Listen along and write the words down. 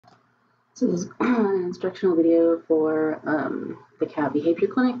This is an instructional video for the Cat Behavior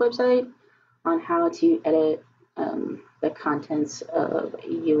Clinic website on how to edit the contents of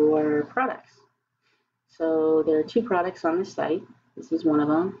your products. So there are two products on this site. This is one of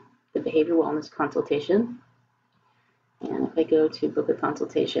them, the Behavior Wellness Consultation. And if I go to book a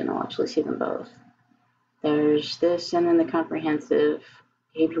consultation, I'll actually see them both. There's this and then the Comprehensive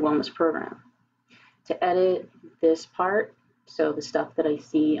Behavior Wellness Program. To edit this part, so the stuff that I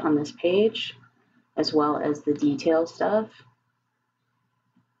see on this page, as well as the detailed stuff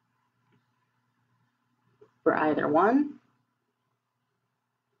for either one,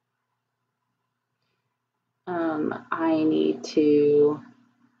 I need to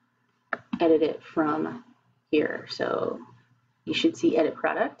edit it from here. So you should see edit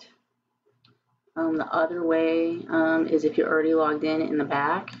product. The other way is if you're already logged in the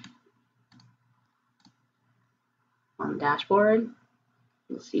back on the dashboard,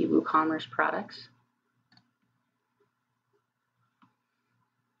 you'll see WooCommerce products.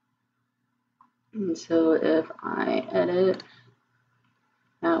 And so if I edit,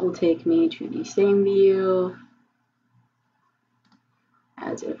 that will take me to the same view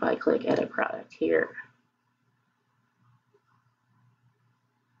as if I click edit product here.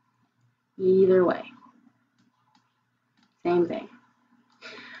 Either way, same thing.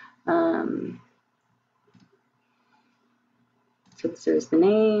 So this is the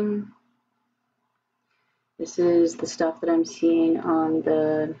name. This is the stuff that I'm seeing on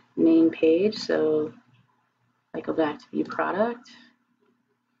the main page. So I go back to view product.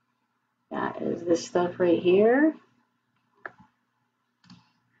 That is this stuff right here.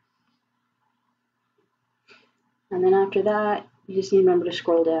 And then after that, you just need to remember to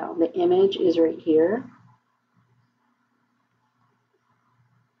scroll down. The image is right here.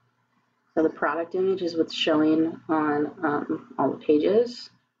 So the product image is what's showing on all the pages.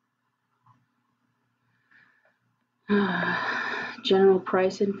 General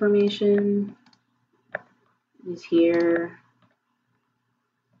price information is here.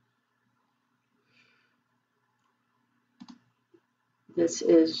 This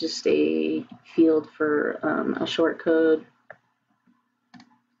is just a field for a short code.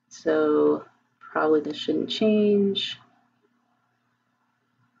 So probably this shouldn't change.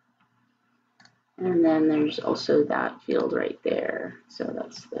 And then there's also that field right there. So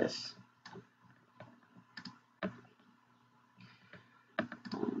that's this.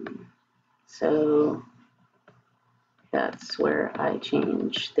 So that's where I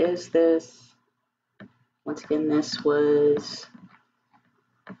change this. Once again, this was,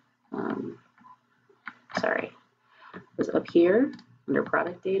 was up here under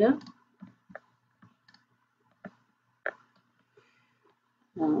product data.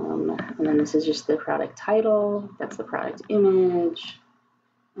 And then this is just the product title. That's the product image.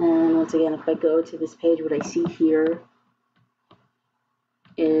 And once again, if I go to this page, what I see here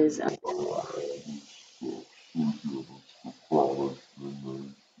is